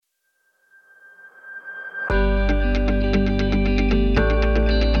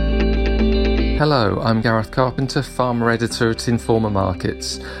Hello, I'm Gareth Carpenter, Pharma Editor at Informa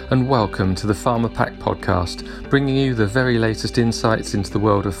Markets, and welcome to the Pharma Pack podcast, bringing you the very latest insights into the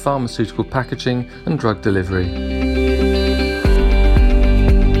world of pharmaceutical packaging and drug delivery.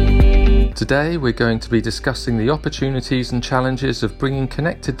 Today we're going to be discussing the opportunities and challenges of bringing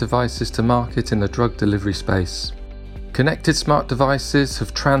connected devices to market in the drug delivery space. Connected smart devices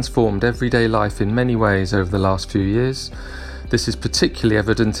have transformed everyday life in many ways over the last few years. This is particularly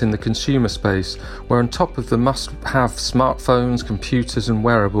evident in the consumer space, where on top of the must-have smartphones, computers and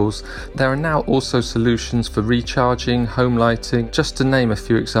wearables, there are now also solutions for recharging, home lighting, just to name a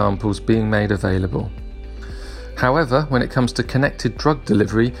few examples being made available. However, when it comes to connected drug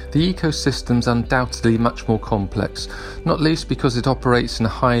delivery, the ecosystem's undoubtedly much more complex, not least because it operates in a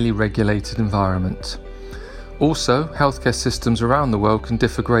highly regulated environment. Also, healthcare systems around the world can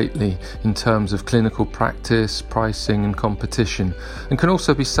differ greatly in terms of clinical practice, pricing and competition, and can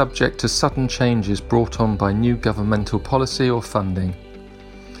also be subject to sudden changes brought on by new governmental policy or funding.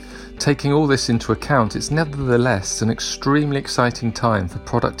 Taking all this into account, it's nevertheless an extremely exciting time for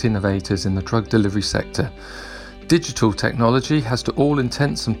product innovators in the drug delivery sector. Digital technology has to all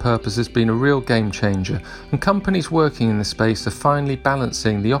intents and purposes been a real game changer, and companies working in this space are finally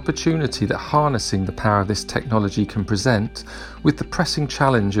balancing the opportunity that harnessing the power of this technology can present with the pressing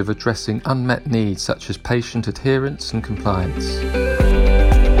challenge of addressing unmet needs such as patient adherence and compliance.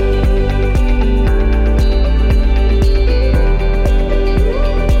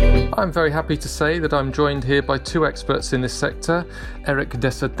 I'm very happy to say that I'm joined here by two experts in this sector, Eric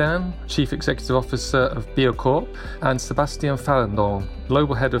Dessertin, Chief Executive Officer of Biocorp, and Sébastien Falandon,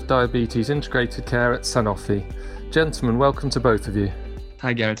 Global Head of Diabetes Integrated Care at Sanofi. Gentlemen, welcome to both of you.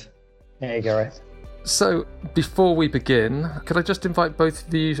 Hi, Gareth. Hey, Gareth. So, before we begin, could I just invite both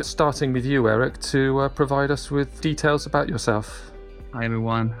of you, starting with you, Eric, to provide us with details about yourself? Hi,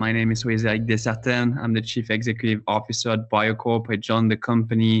 everyone. My name is Eric Dessertin. I'm the Chief Executive Officer at Biocorp. I joined the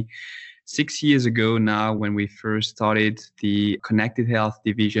company 6 years ago now when we first started the Connected Health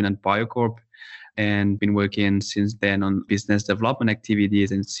division at Biocorp, and been working since then on business development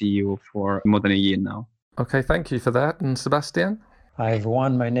activities and CEO for more than a year now. Okay, thank you for that. And Sébastien? Hi,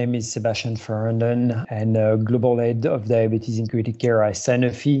 everyone. My name is Sébastien Falandon, and Global Head of Diabetes Integrated Care at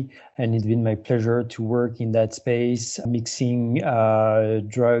Sanofi. And it's been my pleasure to work in that space, mixing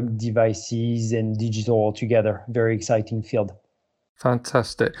drug devices and digital all together. Very exciting field.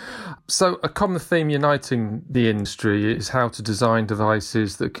 Fantastic. So a common theme uniting the industry is how to design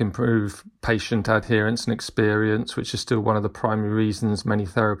devices that can improve patient adherence and experience, which is still one of the primary reasons many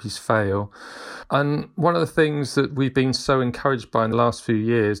therapies fail. And one of the things that we've been so encouraged by in the last few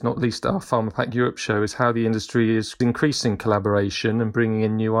years, not least at our Pharma Pack Europe show, is how the industry is increasing collaboration and bringing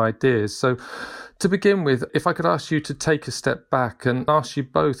in new ideas. So to begin with, if I could ask you to take a step back and ask you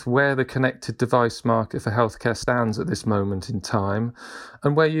both where the connected device market for healthcare stands at this moment in time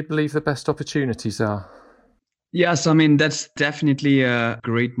and where you believe the best opportunities are. Yes, I mean, that's definitely a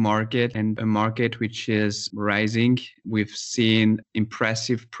great market and a market which is rising. We've seen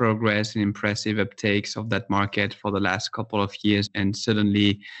impressive progress and impressive uptakes of that market for the last couple of years and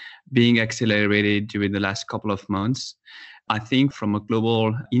suddenly being accelerated during the last couple of months. I think from a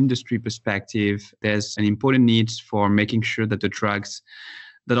global industry perspective, there's an important need for making sure that the drugs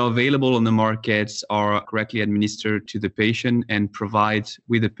that are available on the markets are correctly administered to the patient and provide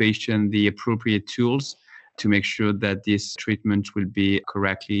with the patient the appropriate tools to make sure that this treatment will be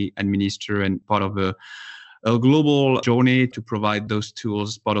correctly administered and part of a global journey to provide those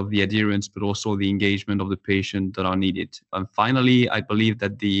tools, part of the adherence, but also the engagement of the patient that are needed. And finally, I believe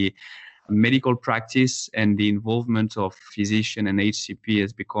that the medical practice and the involvement of physician and HCP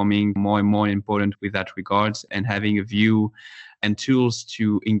is becoming more and more important with that regards, and having a view and tools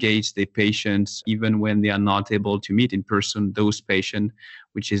to engage the patients even when they are not able to meet in person those patients,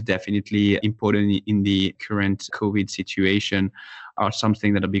 which is definitely important in the current COVID situation, are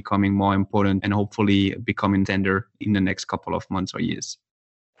something that are becoming more important and hopefully becoming tender in the next couple of months or years.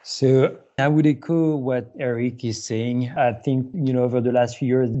 So I would echo what Eric is saying. I think, over the last few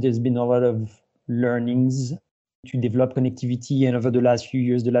years, there's been a lot of learnings to develop connectivity. And over the last few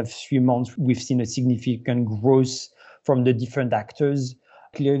years, the last few months, we've seen a significant growth from the different actors.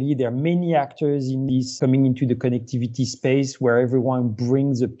 Clearly, there are many actors in this coming into the connectivity space where everyone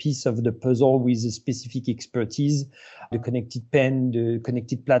brings a piece of the puzzle with a specific expertise. The connected pen, the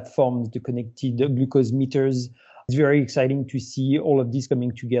connected platforms, the connected glucose meters. It's very exciting to see all of this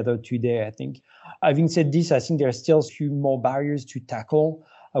coming together today, I think. Having said this, I think there are still a few more barriers to tackle,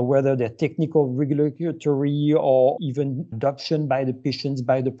 whether they're technical, regulatory, or even adoption by the patients,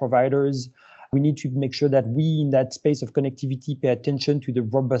 by the providers. We need to make sure that we, in that space of connectivity, pay attention to the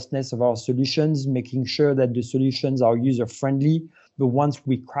robustness of our solutions, making sure that the solutions are user-friendly. But once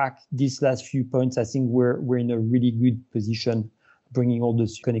we crack these last few points, I think we're in a really good position, bringing all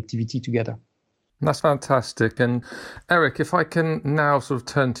this connectivity together. That's fantastic. And Eric, if I can now sort of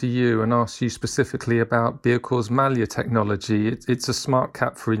turn to you and ask you specifically about Biocor's Malia technology. It's a smart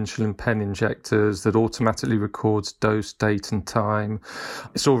cap for insulin pen injectors that automatically records dose, date and time.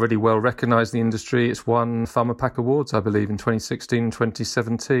 It's already well recognized in the industry. It's won PharmaPack Awards, I believe, in 2016 and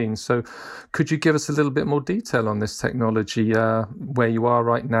 2017. So could you give us a little bit more detail on this technology, where you are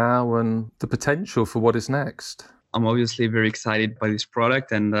right now and the potential for what is next? I'm obviously very excited by this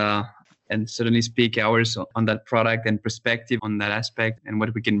product and certainly speak hours on that product and perspective on that aspect and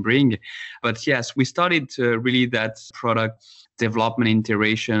what we can bring. But yes, we started really that product development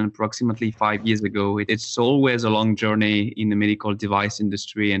iteration approximately 5 years ago. It's always a long journey in the medical device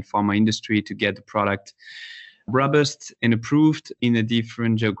industry and pharma industry to get the product robust and approved in a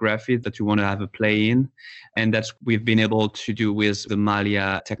different geography that you want to have a play in. And that's we've been able to do with the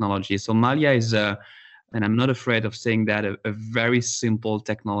Malia technology. So Malia is and I'm not afraid of saying that, a very simple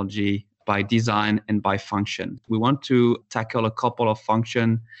technology by design and by function. We want to tackle a couple of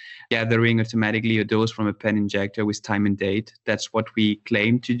functions, gathering automatically a dose from a pen injector with time and date. That's what we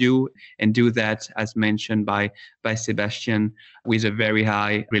claim to do, and do that, as mentioned by Sebastian, with a very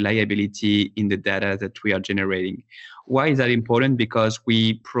high reliability in the data that we are generating. Why is that important? Because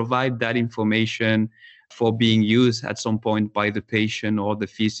we provide that information for being used at some point by the patient or the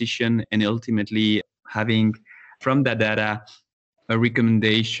physician, and ultimately having from that data a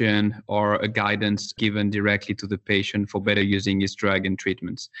recommendation or a guidance given directly to the patient for better using his drug and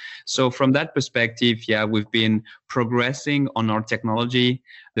treatments. So from that perspective, we've been progressing on our technology.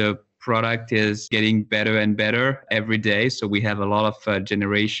 The product is getting better and better every day. So we have a lot of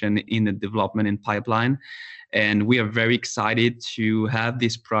generation in the development and pipeline. And we are very excited to have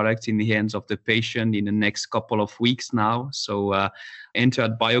this product in the hands of the patient in the next couple of weeks now. So Enter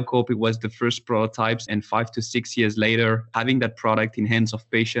at Biocorp, it was the first prototypes, and 5 to 6 years later, having that product in hands of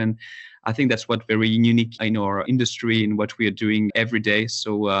patient, I think that's what very unique in our industry and what we are doing every day.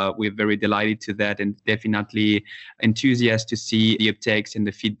 So we're very delighted to that, and definitely enthusiastic to see the uptakes and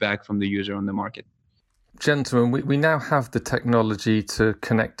the feedback from the user on the market. Gentlemen, we now have the technology to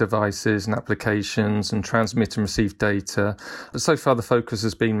connect devices and applications and transmit and receive data. But so far, the focus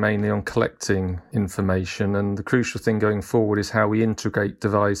has been mainly on collecting information. And the crucial thing going forward is how we integrate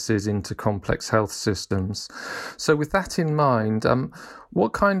devices into complex health systems. So with that in mind,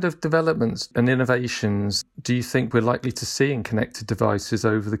 what kind of developments and innovations do you think we're likely to see in connected devices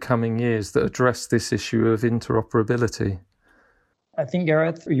over the coming years that address this issue of interoperability? I think,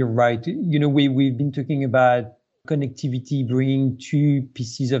 Gareth, you're right. We've been talking about connectivity, bringing two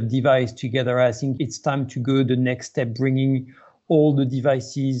pieces of device together. I think it's time to go the next step, bringing all the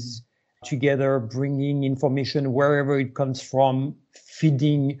devices together, bringing information wherever it comes from,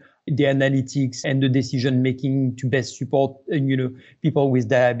 feeding the analytics and the decision making to best support people with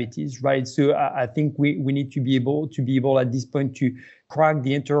diabetes, right? So I think we need to be able at this point to crack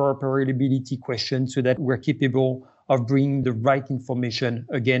the interoperability question so that we're capable of bringing the right information,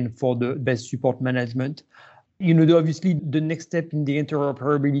 again, for the best support management. Obviously, the next step in the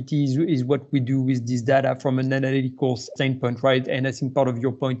interoperability is what we do with this data from an analytical standpoint, right? And I think part of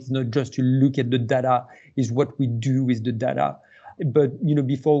your point is not just to look at the data, is what we do with the data. But,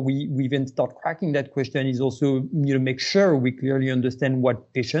 before we even start cracking that question is also, make sure we clearly understand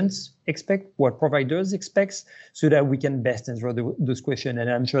what patients expect, what providers expect, so that we can best answer those questions.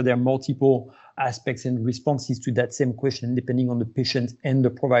 And I'm sure there are multiple aspects and responses to that same question, depending on the patient and the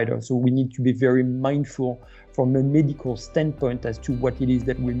provider. So we need to be very mindful from a medical standpoint as to what it is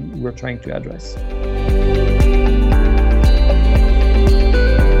that we're trying to address.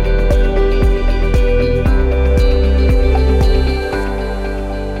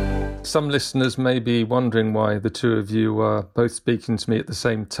 Some listeners may be wondering why the two of you are both speaking to me at the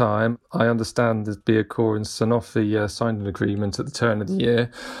same time. I understand that Biocor and Sanofi signed an agreement at the turn of the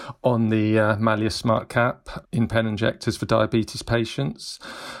year on the Malia Smart Cap in pen injectors for diabetes patients.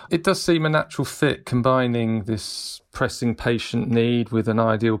 It does seem a natural fit, combining this pressing patient need with an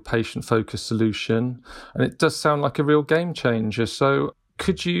ideal patient-focused solution. And it does sound like a real game changer. So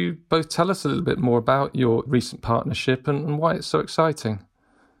could you both tell us a little bit more about your recent partnership and why it's so exciting?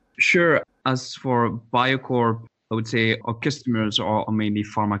 Sure. As for Biocorp, I would say our customers are mainly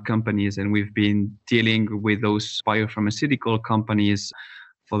pharma companies, and we've been dealing with those biopharmaceutical companies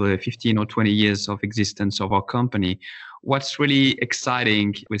for the 15 or 20 years of existence of our company. What's really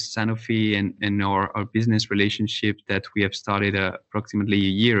exciting with Sanofi and our business relationship that we have started approximately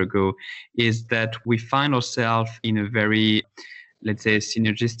a year ago is that we find ourselves in a very, let's say,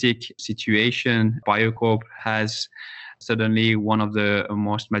 synergistic situation. BioCorp has suddenly one of the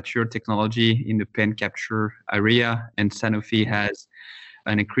most mature technology in the pen capture area, and Sanofi has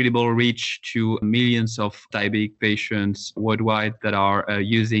an incredible reach to millions of diabetic patients worldwide that are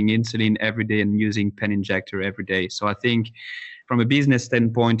using insulin every day and using pen injector every day. So I think from a business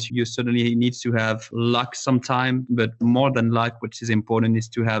standpoint, you certainly need to have luck sometime, but more than luck, which is important, is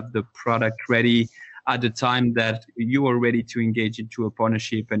to have the product ready at the time that you are ready to engage into a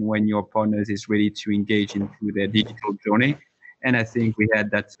partnership and when your partners is ready to engage into their digital journey. And I think we had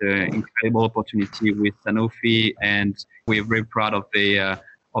that incredible opportunity with Sanofi, and we're very proud of the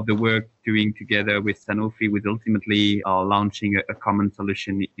work doing together with Sanofi, with ultimately launching a common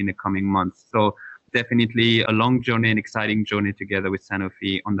solution in the coming months. So definitely a long journey, an exciting journey together with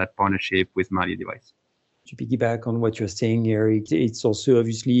Sanofi on that partnership with Malia Device. To piggyback on what you're saying, Eric, it's also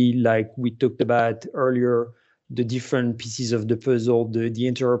obviously, like we talked about earlier, the different pieces of the puzzle, the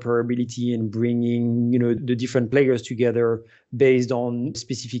interoperability, and bringing, the different players together based on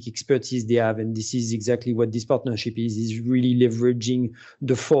specific expertise they have. And this is exactly what this partnership is really leveraging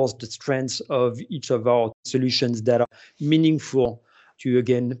the force, the strengths of each of our solutions that are meaningful to,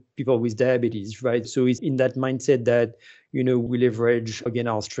 again, people with diabetes, right? So it's in that mindset that, we leverage, again,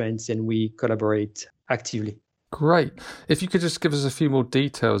 our strengths and we collaborate actively. Great. If you could just give us a few more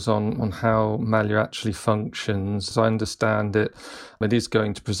details on how Malia actually functions. As I understand it, it is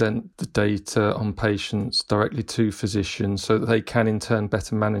going to present the data on patients directly to physicians so that they can in turn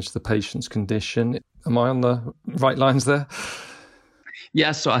better manage the patient's condition. Am I on the right lines there?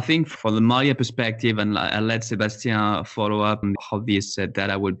 Yeah, so I think for the Malia perspective, and I'll let Sébastien follow up on how this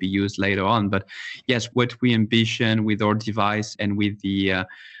data will be used later on. But yes, what we ambition with our device and with the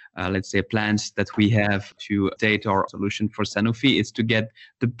let's say plans that we have to update our solution for Sanofi is to get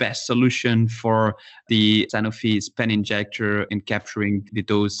the best solution for the Sanofi's pen injector and capturing the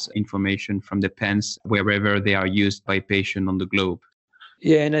dose information from the pens wherever they are used by patient on the globe.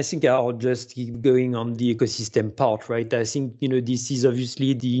 Yeah, and I think I'll just keep going on the ecosystem part, right? I think, this is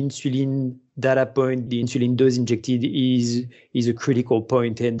obviously the insulin data point, the insulin dose injected is a critical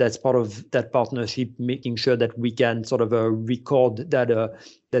point. And that's part of that partnership, making sure that we can sort of record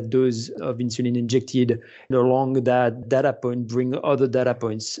that dose of insulin injected, and along that data point, bring other data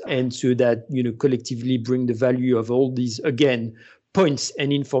points. And so that, collectively bring the value of all these, again, points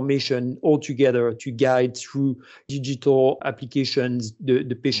and information all together to guide through digital applications, the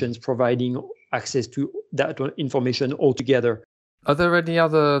patients providing access to that information all together. Are there any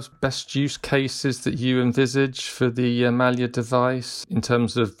other best use cases that you envisage for the Malia device in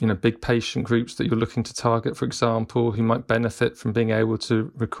terms of, big patient groups that you're looking to target, for example, who might benefit from being able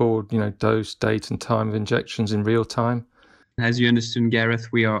to record, dose, date and time of injections in real time? As you understood, Gareth,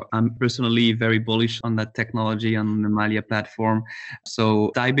 I'm personally very bullish on that technology on the Malia platform.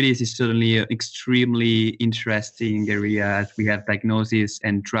 So diabetes is certainly an extremely interesting area as we have diagnosis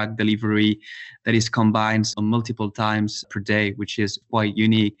and drug delivery that is combined multiple times per day, which is quite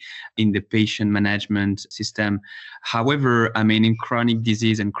unique in the patient management system. However, in chronic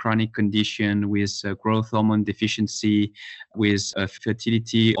disease and chronic condition with growth hormone deficiency, with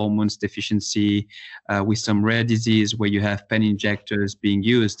fertility hormones deficiency, with some rare disease where you have pen injectors being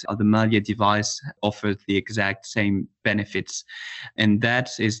used, the Malia device offers the exact same benefits. And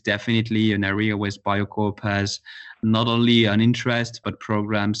that is definitely an area where BioCorp has not only an interest, but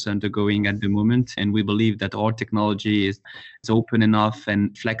programs undergoing at the moment. And we believe that our technology is open enough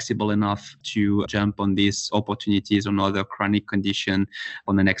and flexible enough to jump on these opportunities on other chronic condition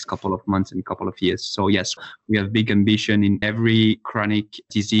on the next couple of months and couple of years. So yes, we have big ambition in every chronic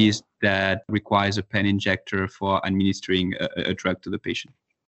disease that requires a pen injector for administering a drug to the patient.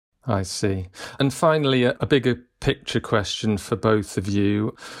 I see. And finally, a bigger picture question for both of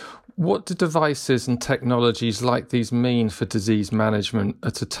you. What do devices and technologies like these mean for disease management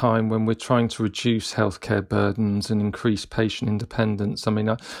at a time when we're trying to reduce healthcare burdens and increase patient independence?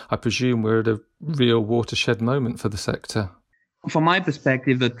 I presume we're at a real watershed moment for the sector. From my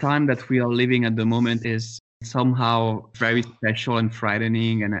perspective, the time that we are living at the moment is somehow very special and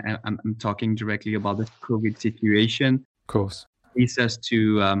frightening. And I'm talking directly about the COVID situation. Of course. It leads us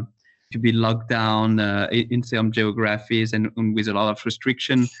to be locked down in some geographies and with a lot of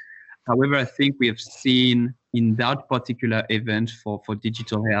restriction. However, I think we have seen in that particular event for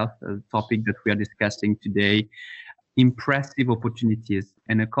digital health, a topic that we are discussing today, impressive opportunities.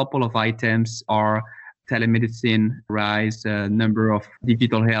 And a couple of items are telemedicine rise, a number of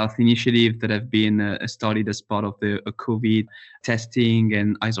digital health initiatives that have been started as part of the COVID testing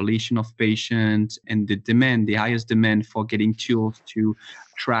and isolation of patients, and the highest demand for getting tools to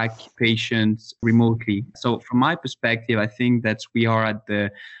track patients remotely. So from my perspective, I think that we are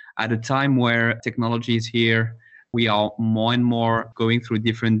at a time where technology is here. We are more and more going through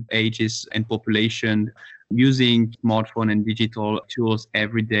different ages and population, using smartphone and digital tools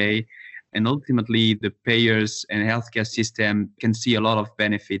every day. And ultimately, the payers and healthcare system can see a lot of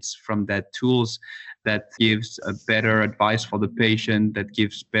benefits from that tools that gives a better advice for the patient, that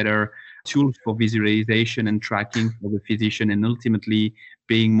gives better tools for visualization and tracking for the physician, and ultimately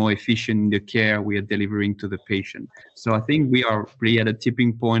being more efficient in the care we are delivering to the patient. So I think we are really at a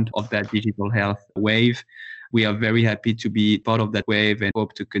tipping point of that digital health wave. We are very happy to be part of that wave and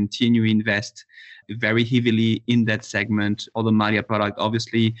hope to continue invest very heavily in that segment of the Malia product,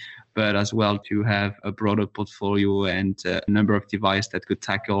 obviously, but as well to have a broader portfolio and a number of devices that could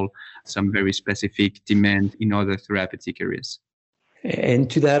tackle some very specific demand in other therapeutic areas. And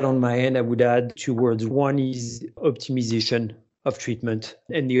to that, on my end, I would add 2 words. One is optimization of treatment,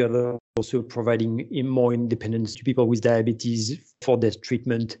 and the other also providing more independence to people with diabetes for their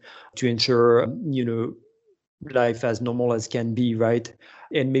treatment to ensure, life as normal as can be, right?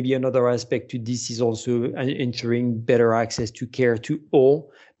 And maybe another aspect to this is also ensuring better access to care to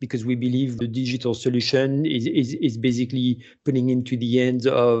all, because we believe the digital solution is basically putting into the hands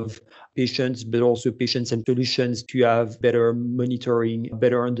of patients, but also patients and solutions to have better monitoring,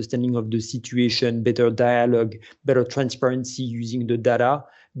 better understanding of the situation, better dialogue, better transparency using the data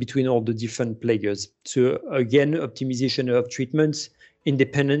between all the different players. So again, optimization of treatments,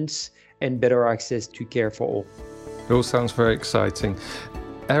 independence, and better access to care for all. It all sounds very exciting.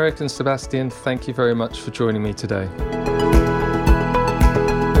 Eric and Sebastian, thank you very much for joining me today.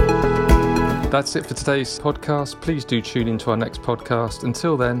 That's it for today's podcast. Please do tune into our next podcast.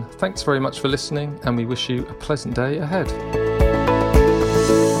 Until then, thanks very much for listening, and we wish you a pleasant day ahead.